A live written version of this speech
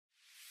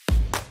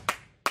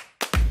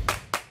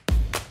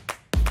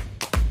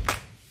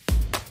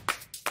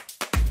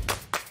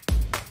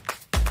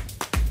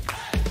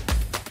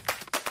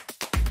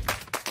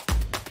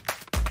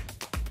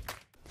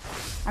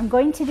I'm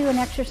going to do an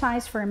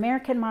exercise for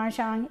American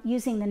Mahjong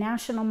using the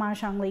National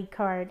Mahjong League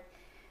card.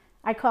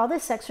 I call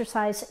this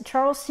exercise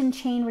Charleston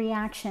Chain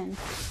Reaction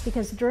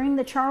because during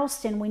the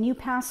Charleston, when you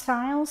pass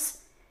tiles,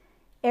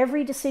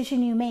 every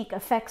decision you make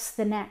affects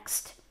the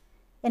next,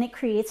 and it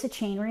creates a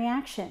chain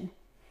reaction.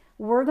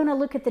 We're going to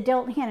look at the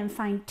dealt hand and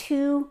find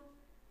two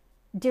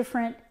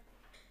different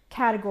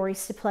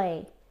categories to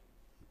play.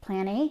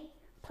 Plan A,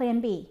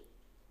 Plan B.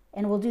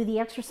 And we'll do the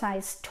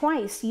exercise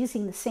twice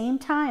using the same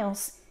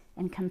tiles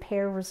and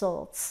compare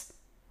results.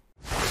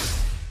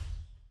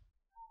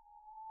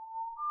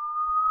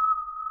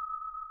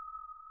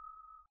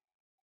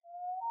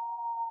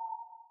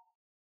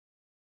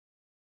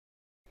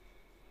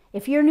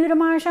 If you're new to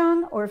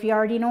Mahjong, or if you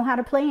already know how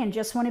to play and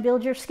just want to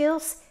build your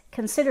skills,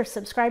 consider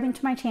subscribing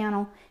to my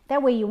channel.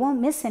 That way you won't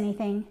miss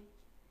anything.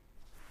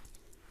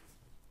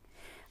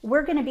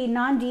 We're going to be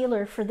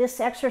non-dealer for this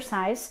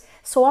exercise,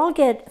 so I'll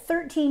get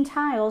 13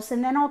 tiles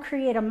and then I'll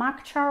create a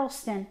mock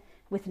Charleston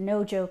with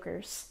no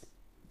jokers.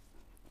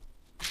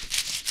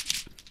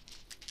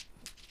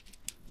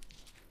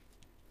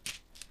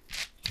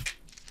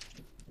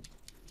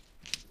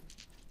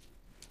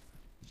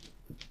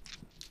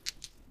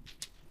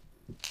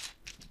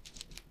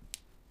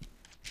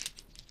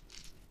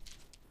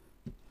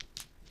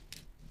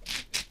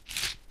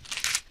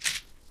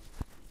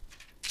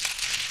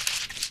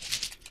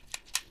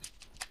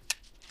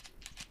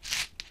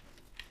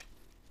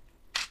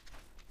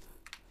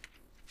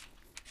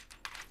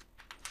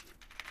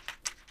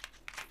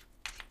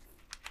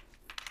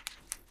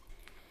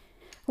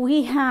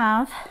 We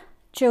have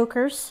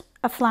jokers,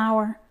 a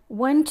flower,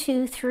 1,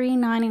 2, 3,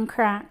 9 in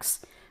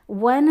cracks,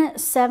 1,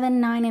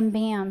 7, 9 in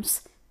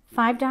bams,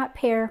 5-dot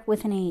pair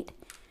with an 8.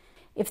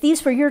 If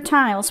these were your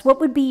tiles, what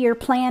would be your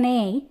plan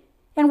A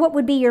and what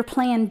would be your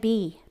plan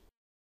B?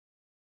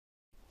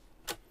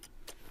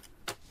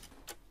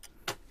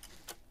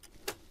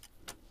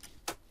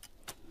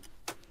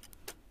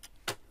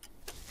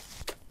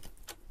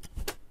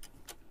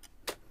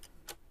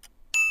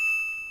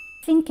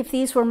 I think if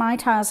these were my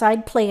tiles,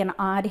 I'd play an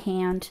odd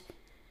hand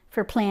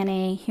for plan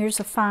A. Here's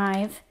a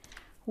 5,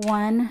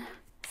 1,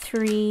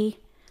 3,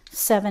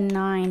 7,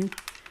 9.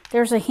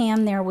 There's a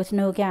hand there with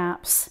no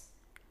gaps.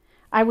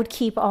 I would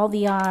keep all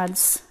the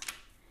odds.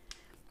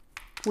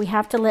 We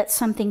have to let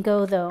something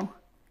go though,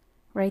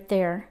 right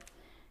there.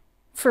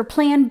 For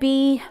plan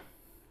B,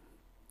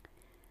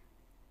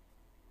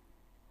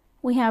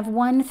 we have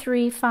 1,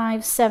 3,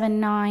 5, 7,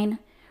 9,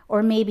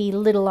 or maybe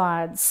little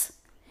odds.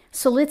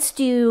 So let's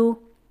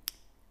do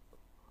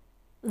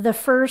the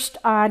first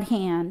odd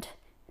hand,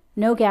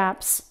 no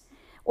gaps,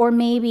 or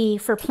maybe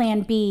for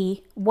plan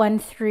B, 1,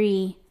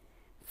 3,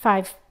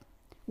 5,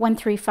 1,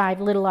 3,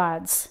 5, little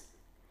odds.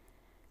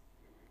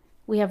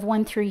 We have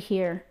 1, 3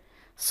 here.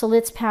 So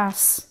let's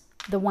pass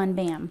the 1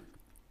 bam.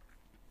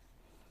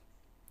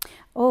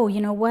 Oh, you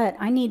know what?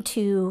 I need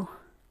to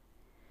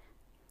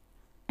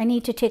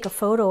take a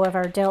photo of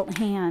our dealt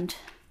hand.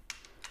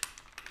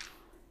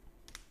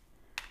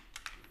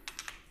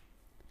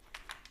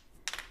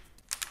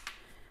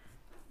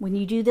 When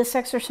you do this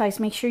exercise,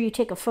 make sure you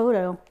take a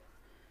photo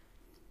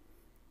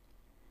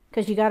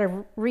because you got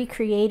to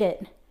recreate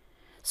it.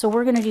 So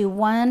we're going to do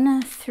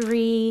 1,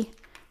 3,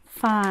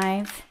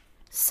 5,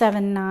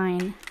 7,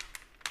 9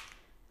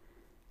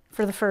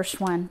 for the first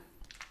one.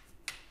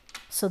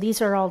 So these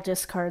are all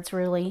discards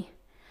really.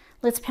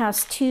 Let's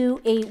pass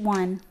 2, 8,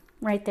 1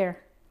 right there.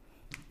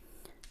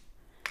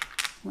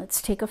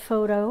 Let's take a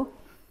photo.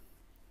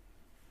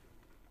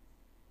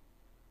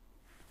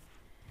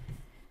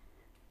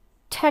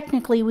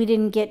 Technically, we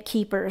didn't get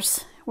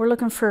keepers. We're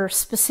looking for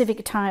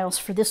specific tiles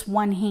for this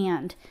one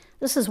hand.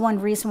 This is one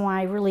reason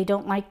why I really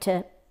don't like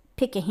to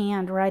pick a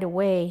hand right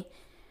away.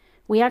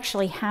 We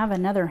actually have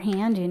another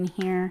hand in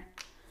here.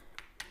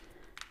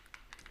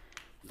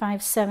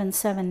 5, 7,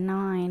 7,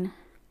 9.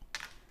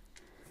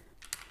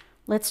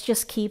 Let's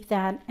just keep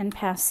that and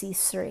pass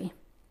these 3.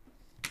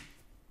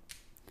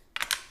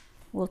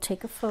 We'll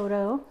take a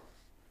photo.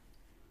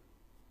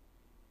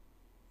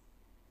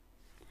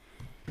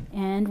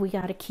 And we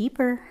got a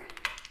keeper.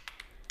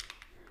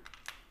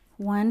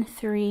 1,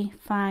 3,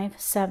 5,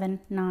 7,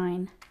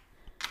 9.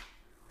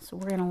 So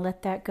we're going to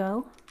let that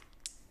go.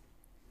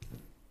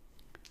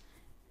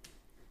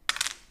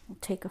 We'll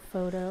take a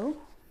photo.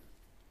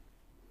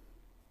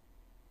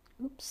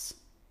 Oops.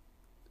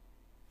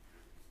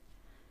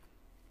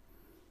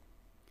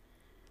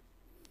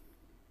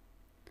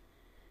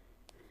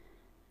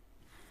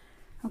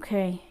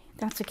 Okay,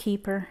 that's a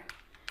keeper.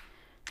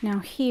 Now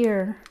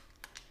here,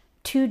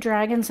 2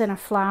 dragons and a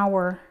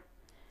flower.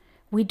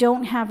 We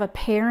don't have a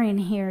pair in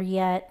here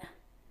yet.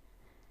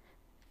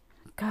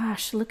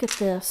 Gosh, look at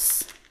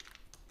this.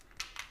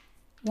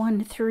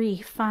 1,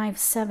 3, 5,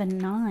 7,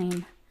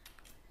 9.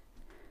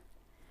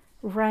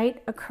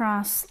 Right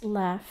across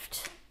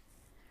left.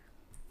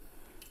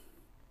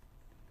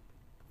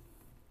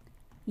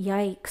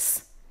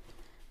 Yikes.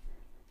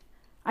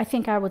 I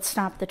think I would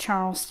stop the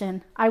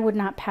Charleston. I would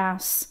not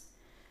pass.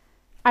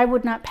 I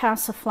would not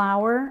pass a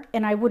flower,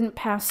 and I wouldn't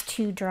pass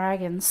 2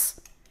 dragons.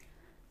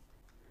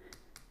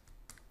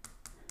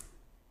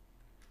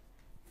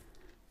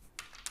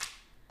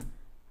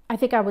 I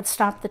think I would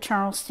stop the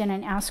Charleston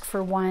and ask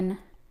for one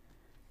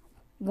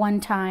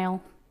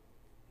tile.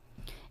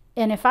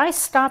 And if I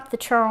stop the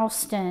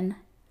Charleston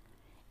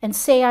and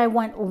say I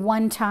want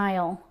one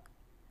tile,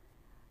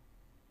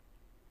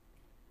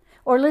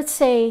 or let's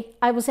say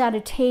I was at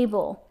a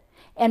table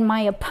and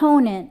my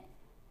opponent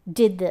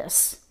did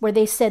this, where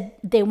they said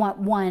they want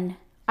one,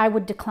 I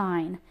would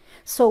decline.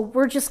 So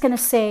we're just going to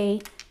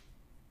say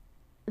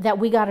that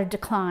we got to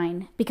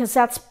decline, because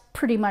that's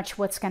pretty much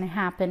what's going to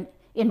happen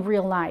in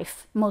real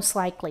life, most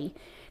likely.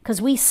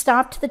 Because we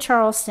stopped the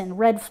Charleston,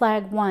 red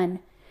flag 1.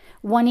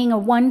 Wanting a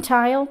one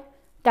tile,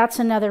 that's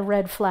another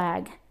red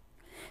flag.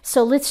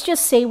 So let's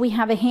just say we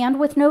have a hand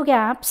with no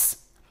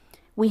gaps.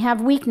 We have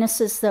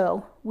weaknesses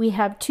though. We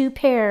have 2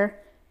 pair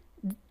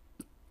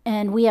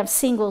and we have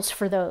singles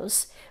for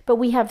those. But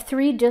we have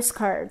 3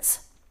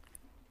 discards.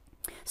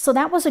 So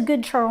that was a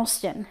good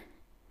Charleston.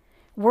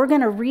 We're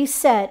going to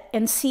reset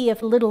and see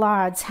if little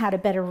odds had a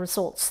better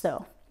results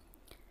though.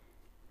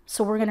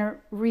 So we're going to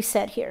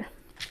reset here.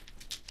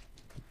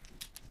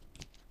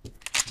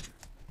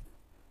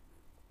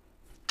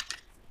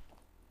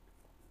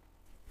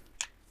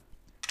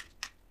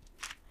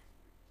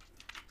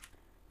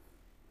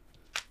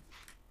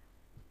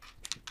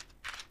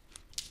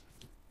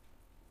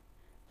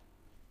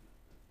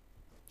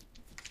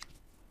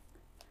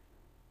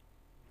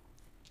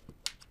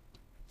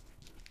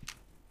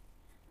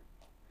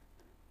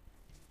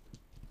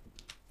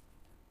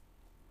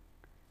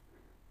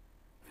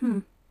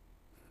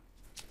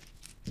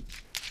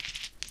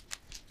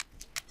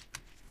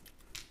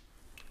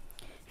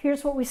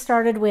 Here's what we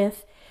started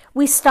with.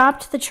 We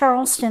stopped the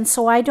Charleston,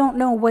 so I don't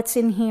know what's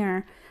in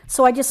here.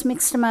 So I just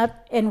mixed them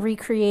up and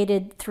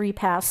recreated 3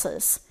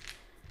 passes.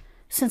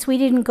 Since we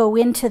didn't go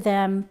into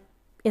them,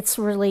 it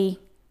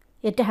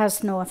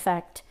has no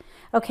effect.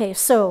 Okay,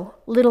 so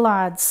little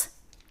odds.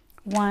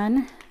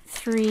 1,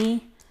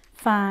 3,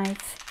 5,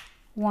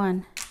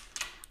 1.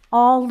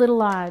 All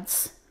little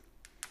odds.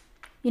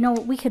 You know,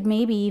 we could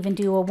maybe even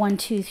do a 1,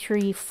 2,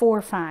 3,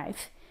 4,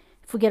 5.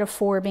 If we get a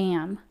 4,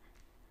 bam.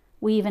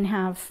 We even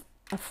have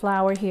a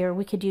flower here.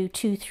 We could do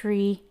 2,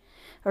 3,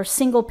 or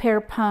single pair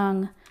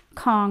pung,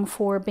 Kong,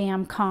 4,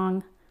 bam,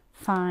 Kong,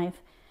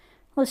 5.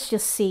 Let's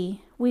just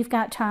see. We've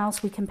got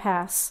tiles we can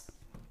pass.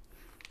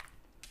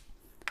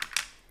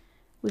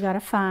 We got a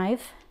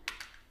 5.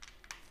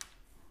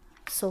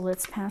 So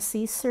let's pass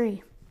these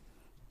 3.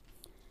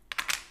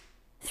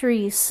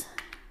 3s.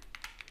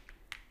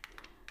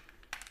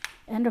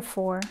 And a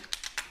 4.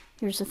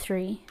 Here's a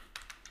 3.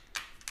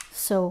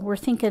 So we're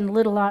thinking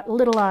little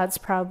odds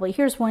probably.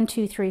 Here's 1,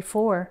 2, 3,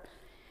 4.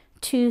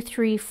 2,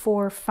 3,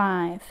 4,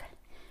 5.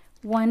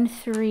 1,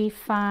 3,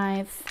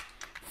 5,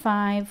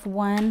 5,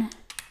 1,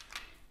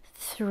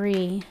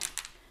 3.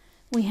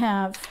 We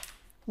have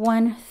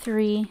 1,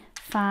 3,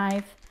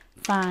 5,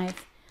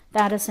 5.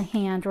 That is a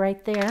hand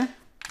right there.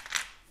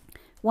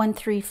 1,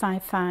 3,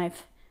 5,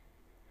 5.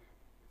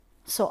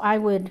 So I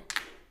would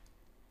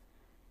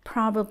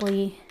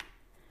probably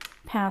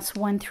pass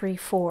 1, 3,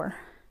 4.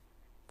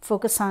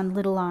 Focus on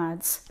little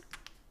odds.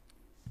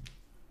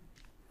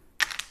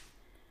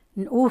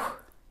 And, ooh,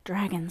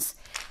 dragons.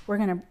 We're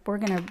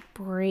gonna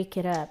break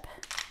it up.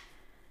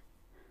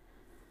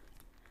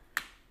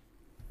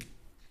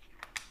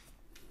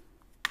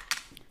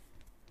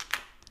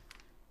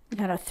 We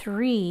got a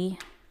 3.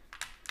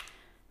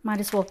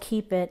 Might as well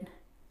keep it.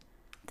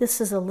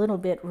 This is a little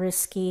bit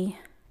risky.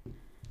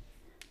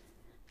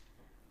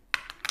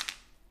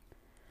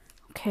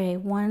 Okay,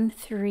 1,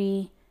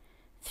 3,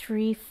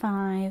 3,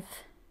 5.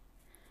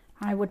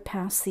 I would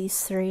pass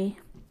these 3.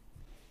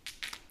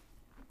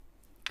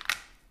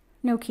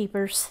 No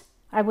keepers.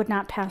 I would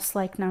not pass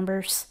like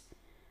numbers.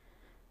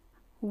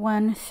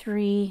 1,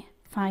 3,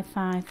 5,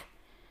 5.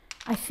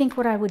 I think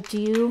what I would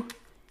do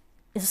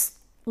is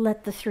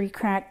let the 3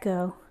 crack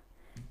go,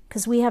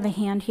 because we have a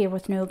hand here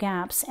with no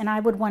gaps, and I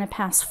would want to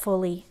pass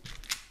fully.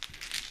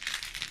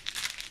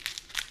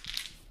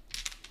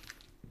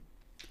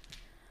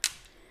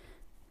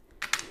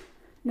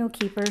 No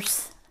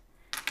keepers.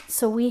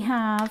 So we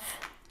have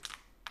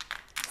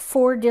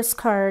 4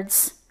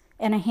 discards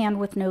and a hand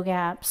with no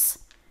gaps.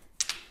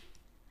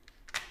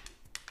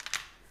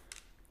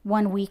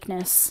 1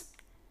 weakness.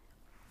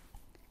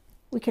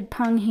 We could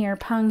pung here,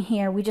 pung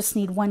here. We just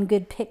need 1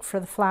 good pick for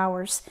the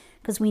flowers,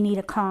 because we need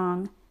a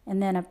Kong and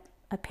then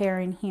a pair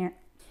in here.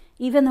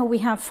 Even though we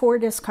have 4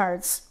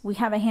 discards, we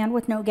have a hand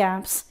with no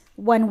gaps,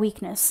 1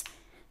 weakness.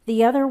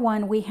 The other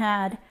one, we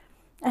had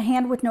a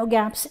hand with no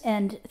gaps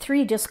and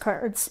 3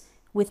 discards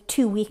with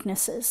 2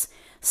 weaknesses.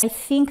 So I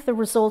think the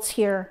results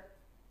here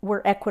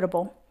were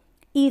equitable.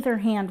 Either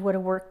hand would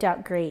have worked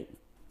out great.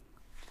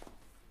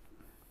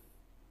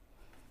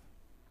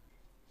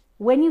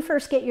 When you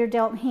first get your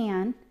dealt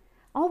hand,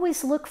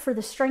 always look for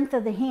the strength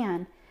of the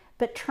hand,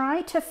 but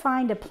try to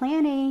find a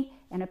plan A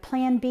and a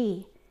plan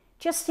B.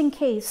 Just in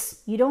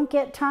case you don't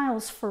get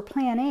tiles for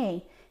plan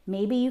A,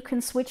 maybe you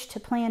can switch to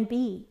plan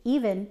B,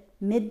 even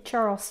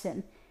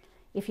mid-Charleston.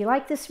 If you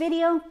like this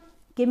video,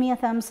 give me a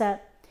thumbs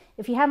up.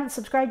 If you haven't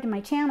subscribed to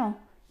my channel,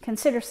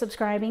 consider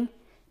subscribing.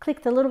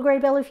 Click the little gray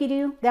bell if you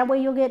do. That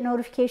way you'll get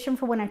notification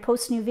for when I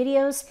post new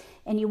videos,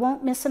 and you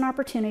won't miss an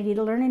opportunity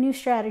to learn a new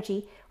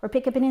strategy or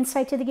pick up an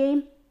insight to the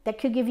game that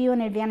could give you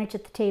an advantage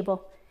at the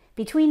table.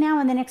 Between now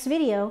and the next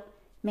video,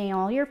 may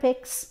all your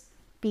picks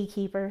be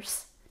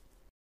keepers.